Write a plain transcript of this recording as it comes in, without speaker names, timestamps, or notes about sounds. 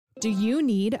Do you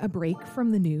need a break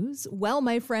from the news? Well,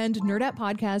 my friend, Nerdette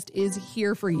Podcast is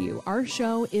here for you. Our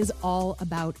show is all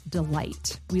about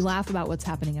delight. We laugh about what's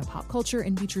happening in pop culture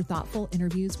and feature thoughtful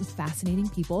interviews with fascinating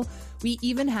people. We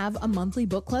even have a monthly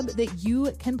book club that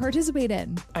you can participate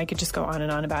in. I could just go on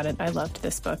and on about it. I loved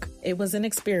this book. It was an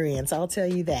experience, I'll tell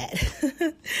you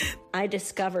that. I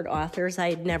discovered authors I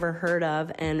had never heard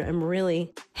of, and I'm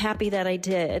really happy that I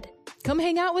did. Come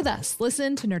hang out with us.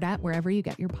 Listen to Nerdette wherever you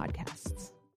get your podcasts.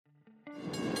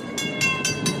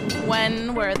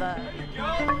 When were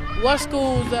what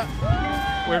schools?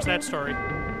 Where's that story?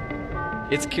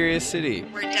 It's Curious City,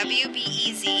 where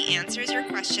WBEZ answers your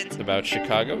questions about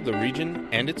Chicago, the region,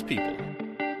 and its people.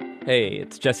 Hey,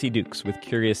 it's Jesse Dukes with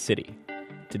Curious City.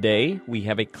 Today, we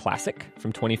have a classic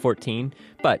from 2014,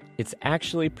 but it's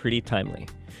actually pretty timely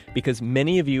because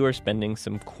many of you are spending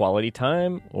some quality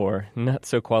time or not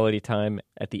so quality time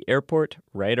at the airport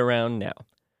right around now.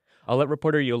 I'll let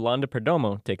reporter Yolanda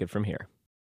Perdomo take it from here.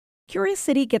 Curious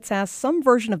City gets asked some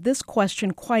version of this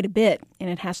question quite a bit, and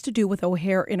it has to do with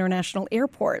O'Hare International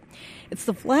Airport. It's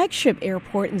the flagship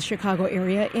airport in the Chicago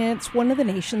area, and it's one of the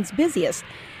nation's busiest.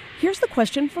 Here's the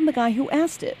question from the guy who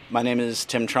asked it. My name is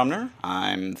Tim Trumner.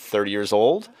 I'm 30 years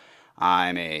old.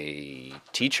 I'm a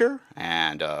teacher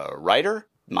and a writer.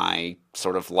 My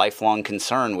sort of lifelong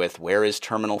concern with where is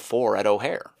Terminal 4 at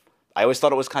O'Hare? I always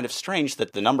thought it was kind of strange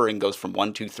that the numbering goes from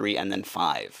 1, 2, 3, and then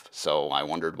 5. So I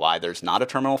wondered why there's not a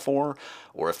Terminal 4,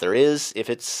 or if there is, if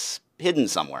it's hidden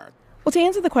somewhere. Well, to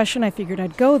answer the question, I figured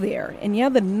I'd go there. And yeah,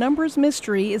 the numbers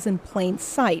mystery is in plain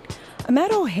sight. I'm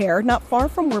at O'Hare, not far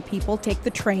from where people take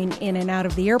the train in and out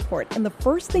of the airport. And the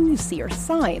first thing you see are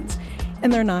signs.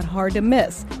 And they're not hard to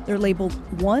miss. They're labeled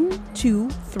 1, 2,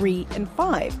 3, and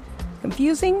 5.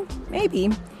 Confusing? Maybe.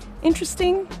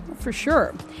 Interesting? For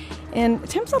sure. And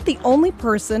Tim's not the only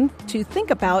person to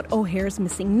think about O'Hare's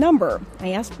missing number.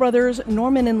 I asked brothers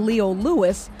Norman and Leo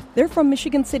Lewis. They're from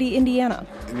Michigan City, Indiana.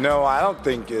 No, I don't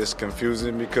think it's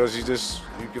confusing because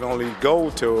you can only go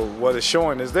to what is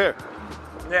showing is there.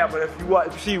 Yeah, but if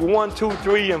you see 1, 2,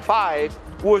 3, and 5,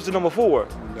 where's the number 4?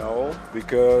 No,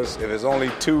 because if it's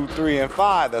only 2, 3, and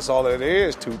 5, that's all that there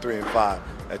is, 2, 3, and 5.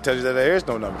 That tells you that there is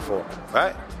no number 4,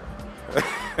 right?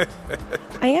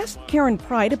 I asked Karen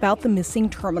Pride about the missing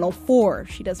Terminal 4.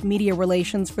 She does media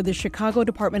relations for the Chicago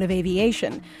Department of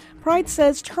Aviation. Pride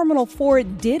says Terminal 4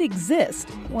 did exist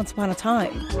once upon a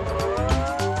time.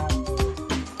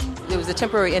 There was a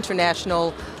temporary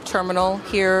international terminal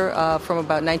here from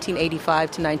about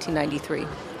 1985 to 1993.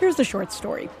 Here's the short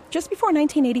story. Just before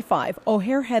 1985,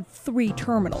 O'Hare had 3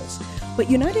 terminals. But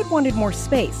United wanted more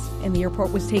space, and the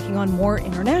airport was taking on more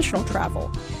international travel.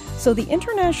 So the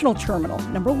international terminal,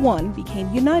 number 1,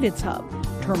 became United's hub.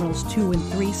 Terminals 2 and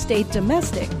 3 stayed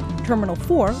domestic. Terminal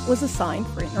 4 was assigned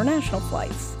for international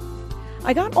flights.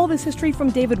 I got all this history from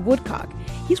David Woodcock.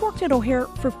 He's worked at O'Hare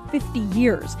for 50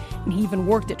 years, and he even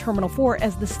worked at Terminal 4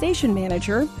 as the station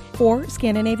manager for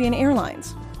Scandinavian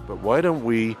Airlines. But why don't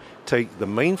we take the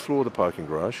main floor of the parking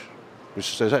garage,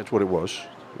 which says that's what it was,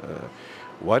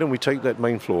 why don't we take that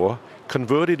main floor,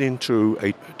 convert it into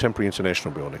a temporary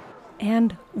international building?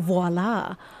 And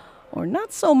voila, or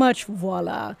not so much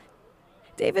voila.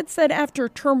 David said after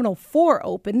Terminal 4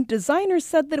 opened, designers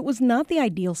said that it was not the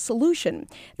ideal solution.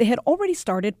 They had already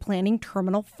started planning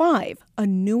Terminal 5, a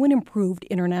new and improved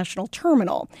international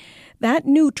terminal. That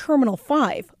new Terminal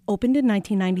 5 opened in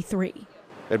 1993.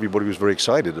 Everybody was very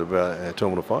excited about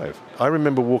Terminal 5. I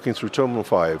remember walking through Terminal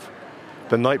 5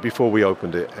 the night before we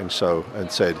opened it and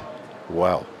said,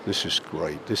 wow, this is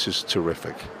great, this is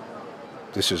terrific.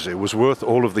 It was worth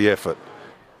all of the effort.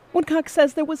 Woodcock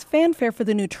says there was fanfare for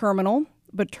the new terminal,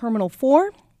 but Terminal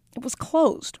 4, it was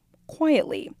closed,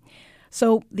 quietly.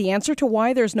 So the answer to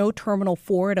why there's no Terminal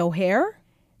 4 at O'Hare?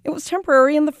 It was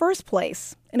temporary in the first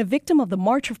place, and a victim of the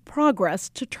march of progress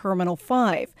to Terminal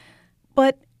 5.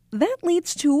 But that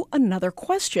leads to another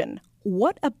question.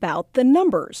 What about the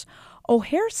numbers?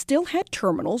 O'Hare still had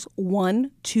terminals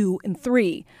 1, 2, and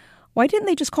 3. Why didn't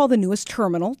they just call the newest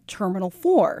terminal Terminal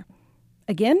 4?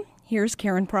 Again, here's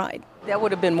Karen Pride. That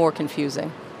would have been more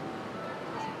confusing.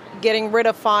 Getting rid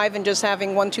of 5 and just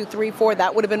having 1, 2, 3, 4,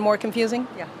 that would have been more confusing?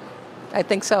 Yeah, I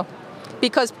think so.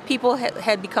 Because people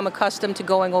had become accustomed to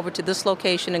going over to this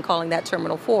location and calling that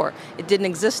Terminal 4. It didn't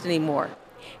exist anymore.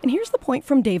 And here's the point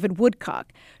from David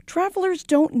Woodcock. Travelers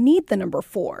don't need the number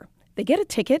 4. They get a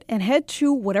ticket and head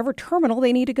to whatever terminal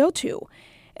they need to go to.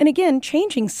 And again,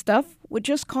 changing stuff would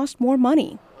just cost more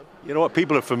money. You know what?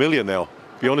 People are familiar now.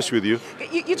 Be honest with you.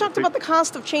 You talked about the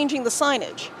cost of changing the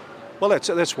signage. Well,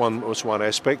 that's one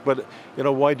aspect, but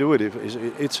why do it?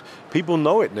 It's people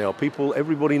know it now.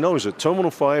 Everybody knows it.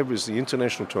 Terminal 5 is the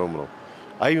international terminal.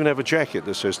 I even have a jacket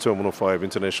that says Terminal 5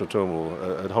 International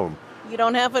Terminal at home. You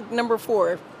don't have a number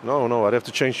 4? No, I'd have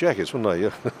to change jackets, wouldn't I? Yeah.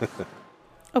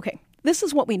 Okay, this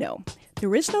is what we know.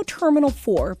 There is no Terminal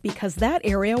 4 because that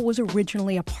area was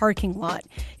originally a parking lot.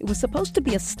 It was supposed to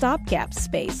be a stopgap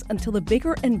space until the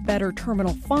bigger and better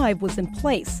Terminal 5 was in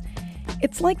place.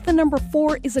 It's like the number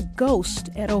 4 is a ghost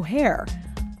at O'Hare,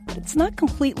 but it's not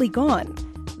completely gone.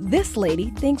 This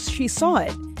lady thinks she saw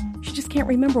it. She just can't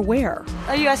remember where.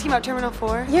 Are you asking about Terminal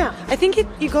 4? Yeah. I think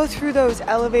you go through those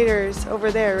elevators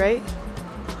over there, right?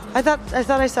 I thought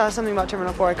I saw something about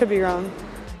Terminal 4. I could be wrong.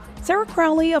 Sarah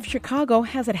Crowley of Chicago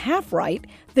has it half right.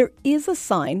 There is a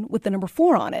sign with the number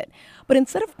 4 on it. But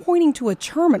instead of pointing to a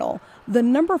terminal, the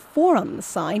number 4 on the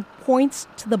sign points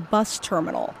to the bus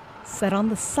terminal, set on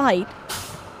the site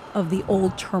of the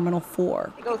old Terminal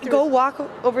 4. Go walk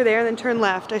over there and then turn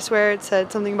left. I swear it said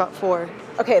something about 4.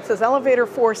 Okay, it says Elevator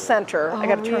 4 Center. I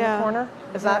got to turn the corner?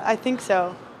 Is that? I think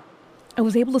so. I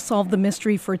was able to solve the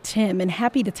mystery for Tim and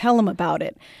happy to tell him about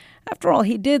it. After all,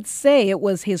 he did say it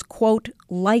was his, quote,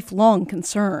 lifelong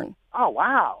concern. Oh,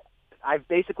 wow. I've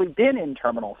basically been in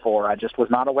Terminal 4. I just was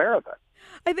not aware of it.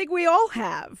 I think we all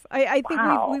have. I think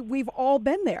Wow. we've all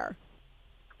been there.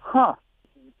 Huh.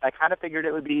 I kind of figured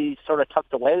it would be sort of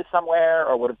tucked away somewhere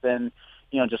or would have been,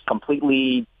 just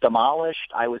completely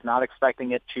demolished. I was not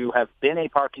expecting it to have been a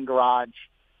parking garage,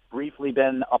 briefly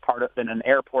been a part of an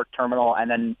airport terminal, and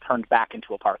then turned back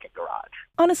into a parking garage.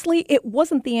 Honestly, it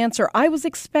wasn't the answer I was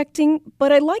expecting,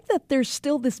 but I like that there's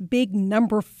still this big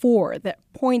number 4 that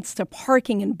points to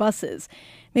parking and buses.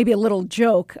 Maybe a little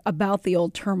joke about the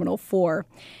old Terminal 4.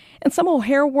 And some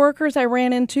O'Hare workers I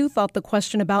ran into thought the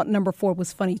question about number 4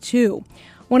 was funny too.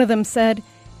 One of them said,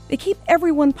 "They keep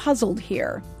everyone puzzled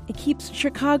here. It keeps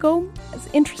Chicago as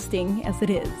interesting as it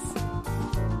is."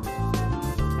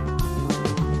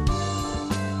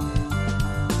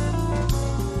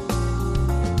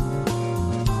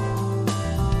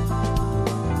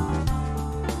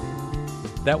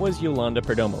 That was Yolanda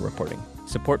Perdomo reporting.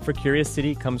 Support for Curious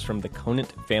City comes from the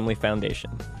Conant Family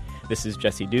Foundation. This is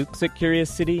Jesse Dukes at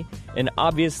Curious City, and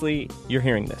obviously you're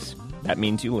hearing this. That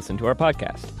means you listen to our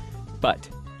podcast. But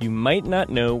you might not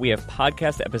know we have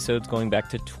podcast episodes going back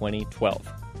to 2012.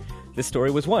 This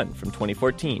story was one from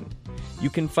 2014. You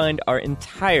can find our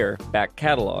entire back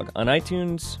catalog on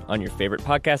iTunes, on your favorite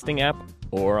podcasting app,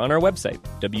 or on our website,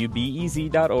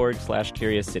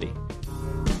 wbez.org/CuriousCity.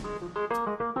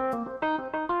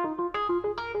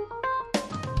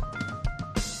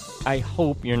 I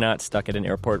hope you're not stuck at an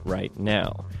airport right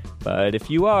now. But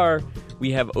if you are, we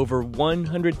have over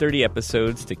 130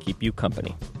 episodes to keep you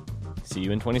company. See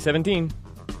you in 2017.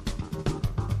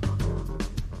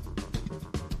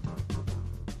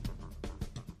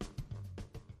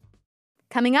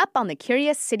 Coming up on the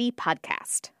Curious City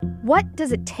podcast. What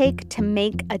does it take to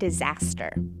make a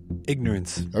disaster?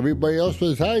 Ignorance. Everybody else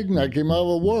was hiding. I came out of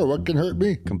a war. What can hurt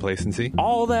me? Complacency.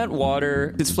 All that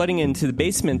water is flooding into the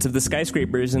basements of the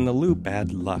skyscrapers in the loop.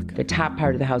 Bad luck. The top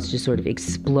part of the house just sort of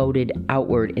exploded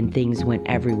outward and things went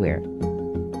everywhere.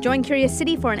 Join Curious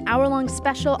City for an hour-long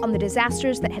special on the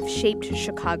disasters that have shaped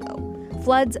Chicago.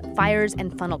 Floods, fires,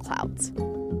 and funnel clouds.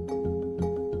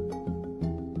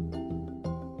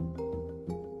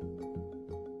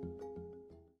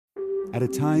 At a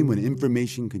time when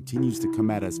information continues to come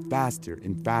at us faster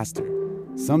and faster,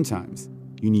 sometimes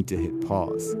you need to hit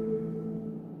pause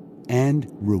and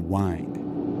rewind.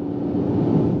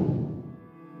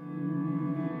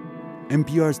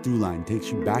 NPR's Throughline takes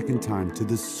you back in time to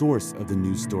the source of the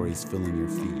news stories filling your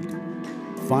feed.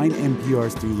 Find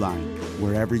NPR's Throughline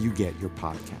wherever you get your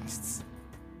podcasts.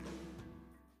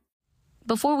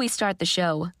 Before we start the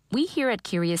show, we here at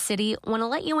Curious City want to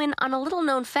let you in on a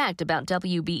little-known fact about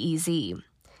WBEZ.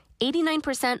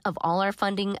 89% of all our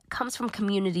funding comes from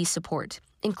community support,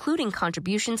 including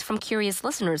contributions from curious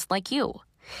listeners like you.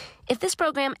 If this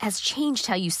program has changed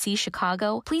how you see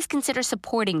Chicago, please consider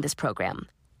supporting this program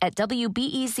at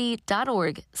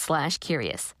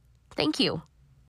wbez.org/curious. Thank you.